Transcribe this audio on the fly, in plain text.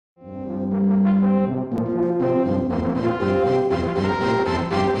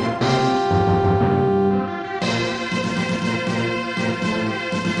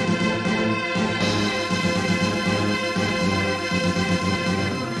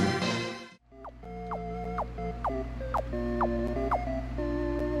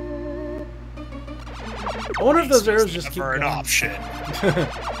I wonder if those arrows just keep Never an going. option.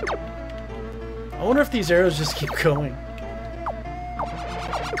 I wonder if these arrows just keep going.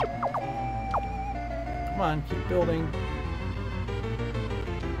 Come on, keep building.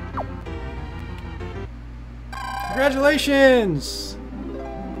 Congratulations!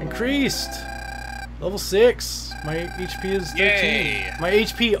 Increased! Level 6. My HP is 13. Yay. My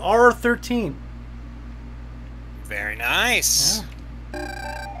HP are 13. Very nice.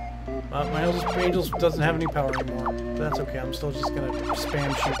 Yeah. My Angels doesn't have any power anymore. But that's okay. I'm still just gonna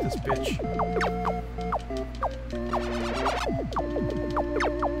spam shoot this bitch.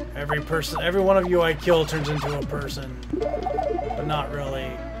 Every one of you I kill turns into a person, but not really.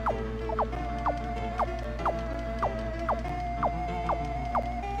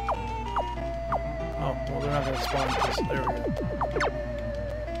 Oh, well, they're not gonna spawn because there we go.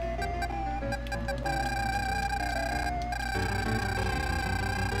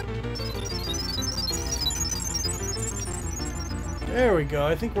 There we go.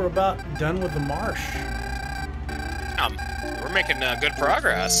 I think we're about done with the marsh. We're making good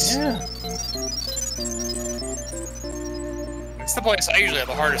progress. Yeah. It's the place I usually have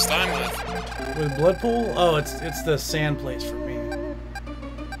the hardest time with. With Bloodpool? Oh, it's the sand place for me.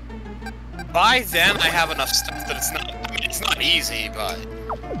 By then, I have enough stuff that it's not. I mean, it's not easy, but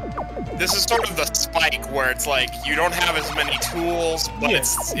this is sort of the spike where it's like you don't have as many tools, but Yeah.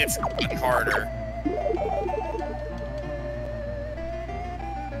 it's gotten harder.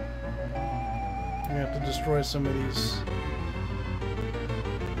 We have to destroy some of these.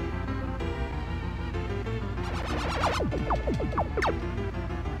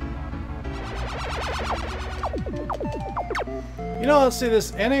 You know, I'll say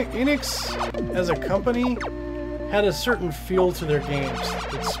this. Enix, as a company, had a certain feel to their games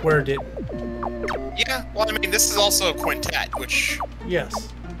that Square didn't. Yeah, well, I mean, this is also a quintet, which Yes.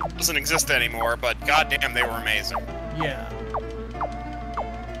 doesn't exist anymore, but goddamn, they were amazing. Yeah.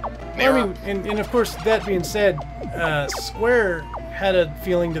 They Well, I were- mean, and of course, that being said, Square had a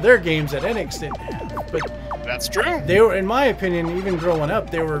feeling to their games that Enix didn't have. But That's true. they were, in my opinion, even growing up,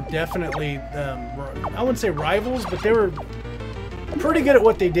 they were definitely, I wouldn't say rivals, but they were pretty good at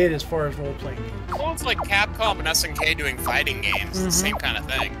what they did as far as role-playing games. Well, it's like Capcom and SNK doing fighting games. It's the same kind of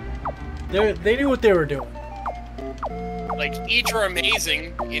thing. They knew what they were doing Like, each are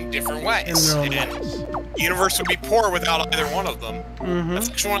amazing in different in ways. their own And ways. the universe would be poor without either one of them. Mm-hmm. That's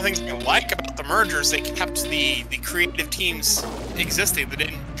actually one of the things I like about the mergers. They kept the creative teams existing. They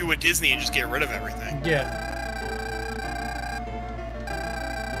didn't do a Disney and just get rid of everything. Yeah.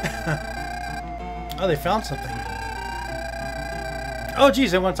 Oh, they found something. Oh,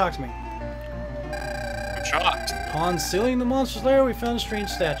 geez, they want to talk to me. I'm shocked. Upon sealing the monster's lair, we found a strange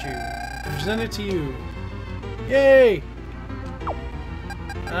statue. Present it to you. Yay!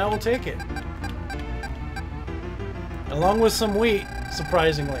 And I will take it. Along with some wheat,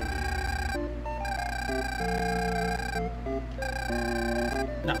 surprisingly.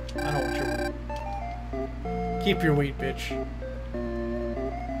 No, I don't want your wheat. Keep your wheat, bitch.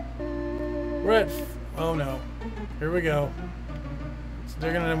 We're at... Oh no. Here we go. So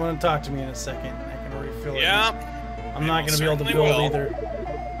they're gonna want to talk to me in a second. I can already feel it. Yeah. I'm not gonna be able to certainly build will. either.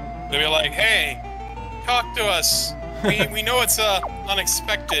 They'll be like, hey, talk to us. We know it's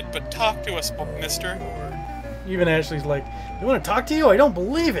unexpected, but talk to us, mister. Even Ashley's like, they want to talk to you? I don't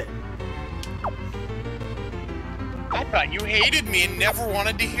believe it. I thought you hated me and never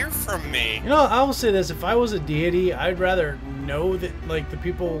wanted to hear from me. You know, I will say this: if I was a deity, I'd rather know that like the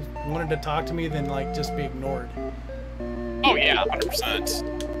people wanted to talk to me than like just be ignored. Oh yeah,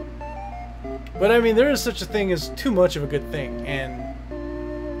 100%. But I mean, there is such a thing as too much of a good thing, and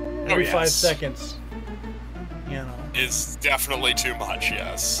every 5 yes. seconds, you know. Is definitely too much,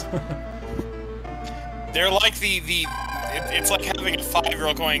 yes. They're like it's like having a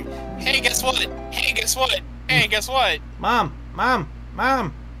 5-year-old going, hey, guess what? Hey, guess what? Hey, guess what? Mom, mom,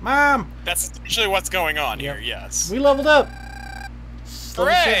 mom, mom. That's essentially what's going on here, yes. We leveled up. Level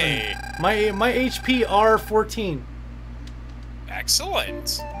Hooray! 7. My HP are 14.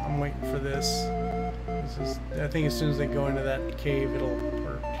 Excellent. I'm waiting for this. I think as soon as they go into that cave, it'll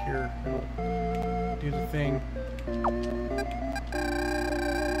do the thing.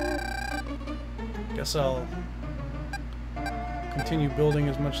 Guess I'll continue building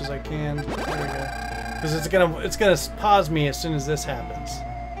as much as I can. There we go. Because it's gonna pause me as soon as this happens.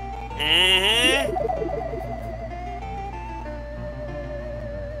 Mm-hmm.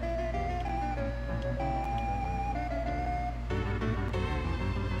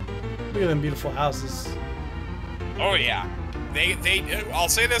 Look at them beautiful houses. Oh yeah. I'll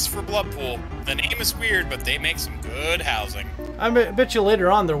say this for Bloodpool. The name is weird, but they make some good housing. I bet you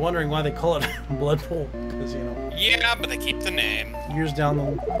later on they're wondering why they call it Bloodpool, because, you know. Yeah, but they keep the name. Years down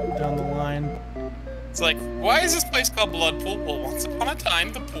the line. It's like, why is this place called Bloodpool? Well, once upon a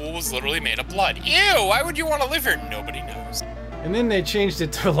time, the pool was literally made of blood. Ew, why would you want to live here? Nobody knows. And then they changed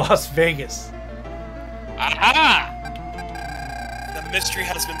it to Las Vegas. Aha! The mystery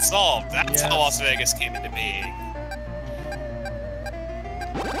has been solved. That's how Las Vegas came into being.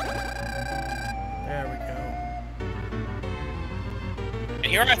 There we go. And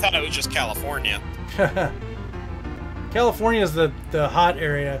here I thought it was just California. California's the hot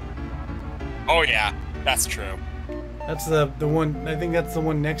area. Oh yeah, that's true. That's the one, I think that's the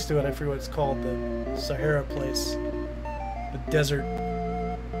one next to it. I forget what it's called, the Sahara place. The desert.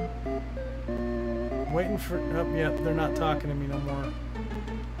 Waiting for, oh yeah, they're not talking to me no more.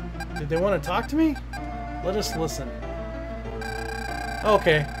 Did they want to talk to me? Let us listen.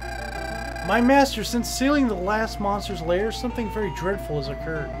 Okay. My master, since sealing the last monster's lair, something very dreadful has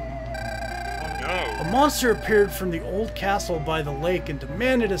occurred. Oh no. A monster appeared from the old castle by the lake and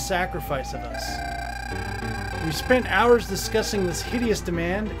demanded a sacrifice of us. We spent hours discussing this hideous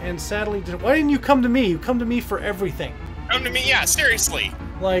demand, and sadly, why didn't you come to me? You come to me for everything. Come to me, yeah, seriously.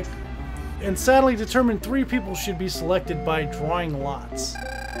 Like, and sadly determined 3 people should be selected by drawing lots.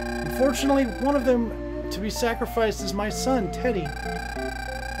 Unfortunately, one of them to be sacrificed is my son, Teddy.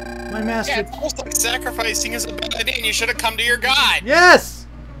 My master... Yeah, it's almost like sacrificing is a bad idea and you should have come to your god. Yes!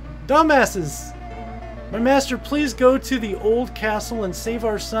 Dumbasses! My master, please go to the old castle and save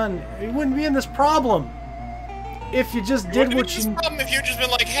our son. He wouldn't be in this problem. If you just did what you... problem if you just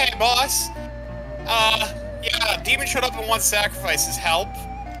been like, hey, boss. Yeah, demon showed up and wants sacrifices. Help.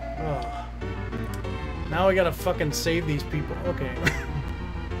 Oh. Now we gotta fucking save these people. Okay.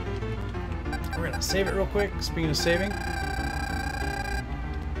 We're gonna save it real quick. Speaking of saving.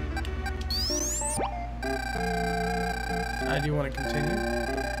 I do want to continue.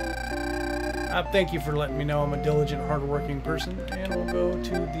 Thank you for letting me know I'm a diligent, hardworking person. And we'll go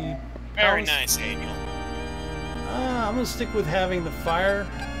to the Very palace. nice, Angel. I'm gonna stick with having the fire,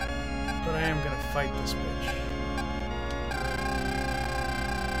 but I am gonna fight this bitch.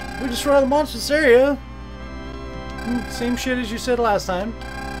 We destroy the monstrous area. Same shit as you said last time.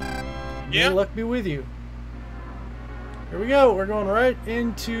 Yeah. May luck be with you. Here we go. We're going right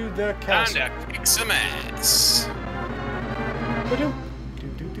into the castle. Time to kick some ass.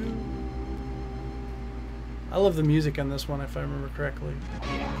 I love the music on this one, if I remember correctly.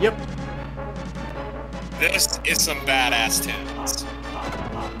 Yep. This is some badass tunes. I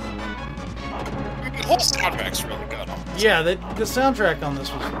mean, the whole soundtrack's really good. Yeah, the soundtrack on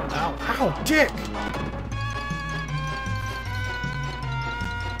this was... Ow, ow, dick!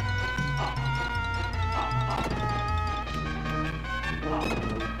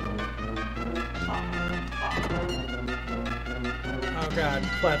 Oh god,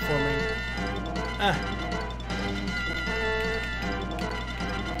 platforming. Ah.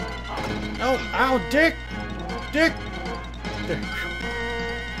 Oh, ow, dick! Dick!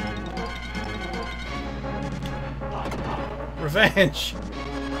 Revenge!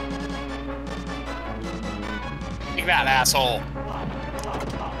 Take that, asshole.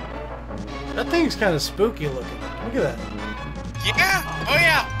 That thing's kind of spooky looking. Look at that. Yeah? Oh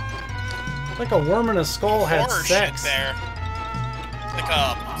yeah. Like a worm in a skull had Horror sex. shit there. Like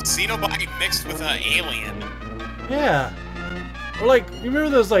a xenobite mixed with an alien. Yeah. Or like, you remember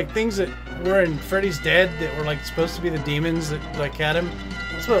those like things that were in Freddy's Dead that were like supposed to be the demons that like had him?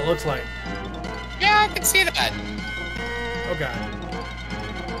 That's what it looks like. Yeah, I can see that. Oh god.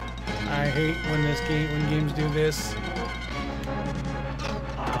 I hate when when games do this.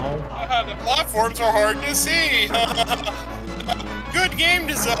 Ow. The platforms are hard to see. Good game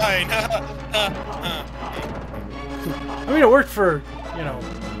design. I mean, it worked for, you know,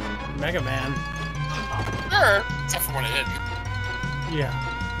 Mega Man. Sure. Except for when it didn't. Yeah,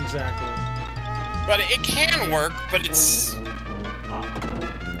 exactly. But it can work, but it's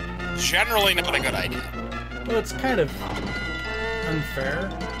generally not a good idea. Well, it's kind of unfair.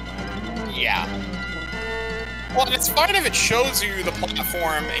 Yeah. Well, and it's fine if it shows you the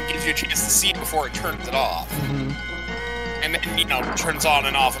platform and gives you a chance to see it before it turns it off. Mm-hmm. And then, you know, turns on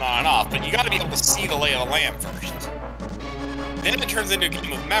and off and on and off. But you gotta be able to see the lay of the land first. Then it turns into a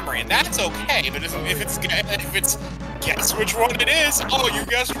game of memory, and that's okay, but if it's guess which one it is, oh, you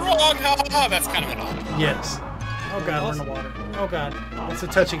guessed wrong, ha ha ha, that's kind of annoying. Yes. Oh god, we're in the water. Oh god. It's a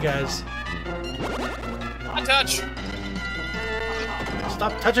touchy, guys. Not touch.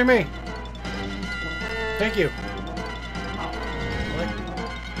 Stop touching me! Thank you. Like,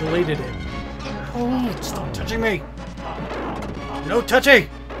 deleted it. Oh, stop touching me! No touchy!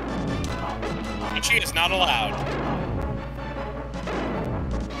 Touchy is not allowed.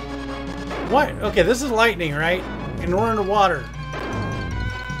 What? Okay, this is lightning, right? And we're underwater.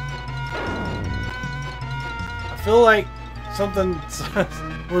 I feel like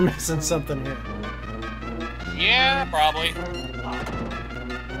we're missing something here. Yeah, probably.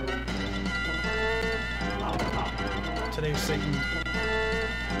 Today's Satan.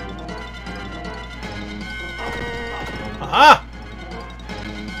 Aha!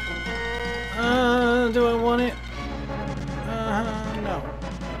 Do I want it? No.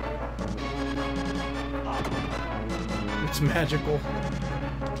 It's magical.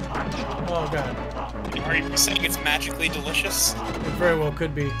 Oh god. Are you saying it's magically delicious? It very well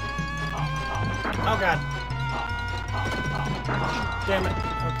could be. Oh god. Damn it.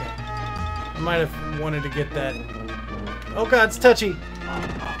 Okay. I might have wanted to get that. Oh god, it's touchy.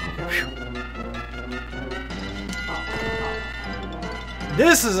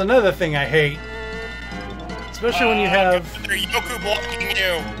 This is another thing I hate. Especially when you have... They're Yoku blocking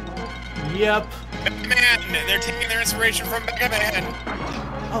you. Yep. Mega Man! They're taking their inspiration from Mega Man.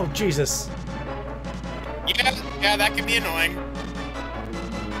 Oh, Jesus. Yeah, that can be annoying.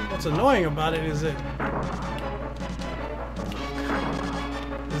 What's annoying about it is that...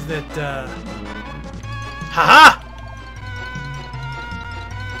 Haha!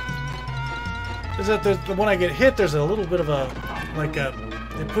 Is that when I get hit, there's a little bit of a...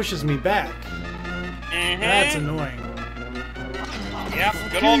 it pushes me back. Mm-hmm. That's annoying. Yep,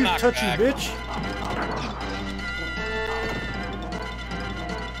 good old knockback. Touchy bitch.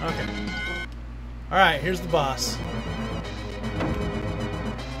 Okay. Alright, here's the boss.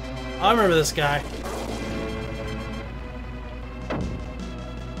 I remember this guy.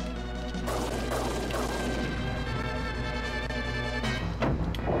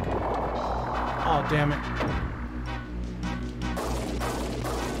 Oh, damn it.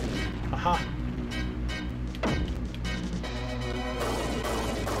 Aha.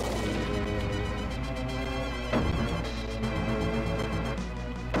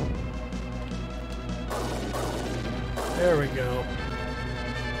 There we go.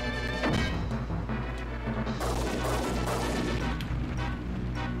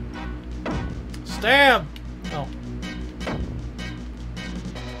 Stab! Oh.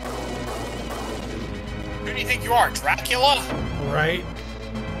 Who do you think you are, Dracula? Right.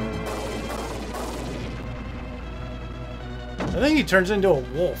 I think he turns into a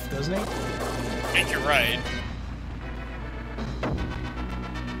wolf, doesn't he? I think you're right.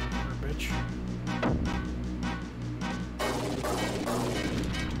 Bitch.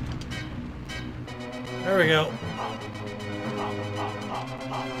 There we go.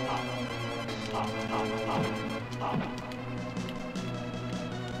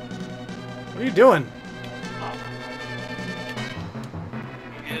 What are you doing?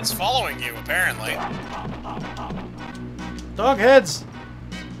 It's following you, apparently. Dog heads!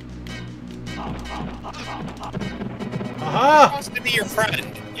 Aha! He wants to be your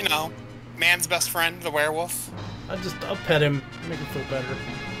friend. You know, man's best friend, the werewolf. I'll pet him, make him feel better.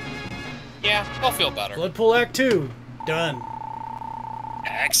 Yeah, he'll feel better. Bloodpool Act 2. Done.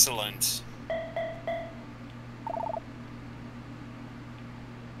 Excellent.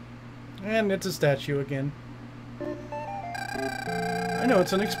 And it's a statue again. I know,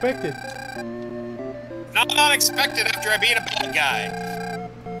 it's unexpected. Not unexpected after I beat a bad guy.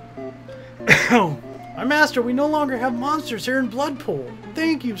 My master, we no longer have monsters here in Bloodpool.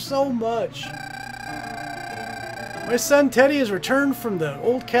 Thank you so much. My son Teddy has returned from the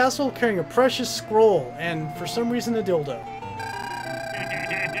old castle carrying a precious scroll and, for some reason, a dildo.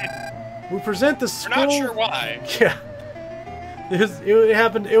 We present the scroll... We're not sure why. Yeah. It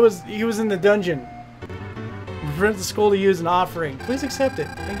happened... he was in the dungeon. We present the scroll to you as an offering. Please accept it.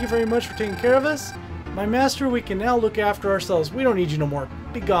 Thank you very much for taking care of us. My master, we can now look after ourselves. We don't need you no more.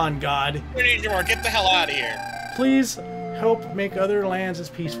 Be gone, God. We need you more. Get the hell out of here. Please help make other lands as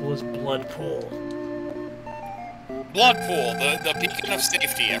peaceful as Bloodpool. Bloodpool, the beacon of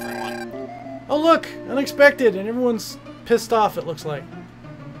safety, everyone. Oh look! Unexpected, and everyone's pissed off, it looks like.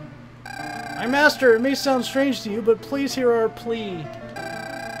 My master, it may sound strange to you, but please hear our plea.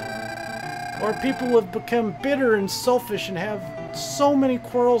 Our people have become bitter and selfish and have so many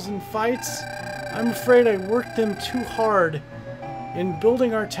quarrels and fights. I'm afraid I worked them too hard in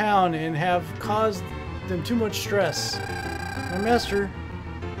building our town and have caused them too much stress. My master,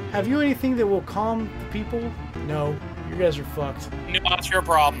 have you anything that will calm the people? No, you guys are fucked. No, that's your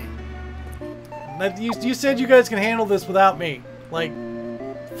problem. You said you guys can handle this without me. Like,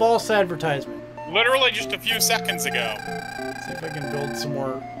 false advertisement. Literally just a few seconds ago. Let's see if I can build some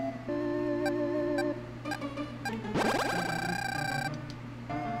more.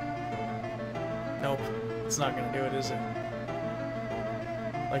 Nope. It's not gonna do it, is it?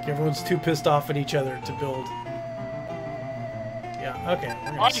 Like everyone's too pissed off at each other to build. Yeah, okay.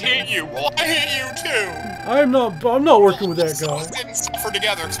 I hate you. Well, I hate you too. I'm not working with that guy. We didn't suffer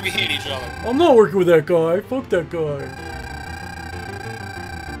together because we hate each other. I'm not working with that guy. Fuck that guy.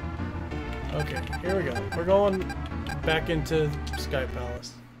 Okay, here we go. We're going back into Sky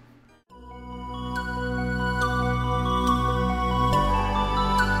Palace.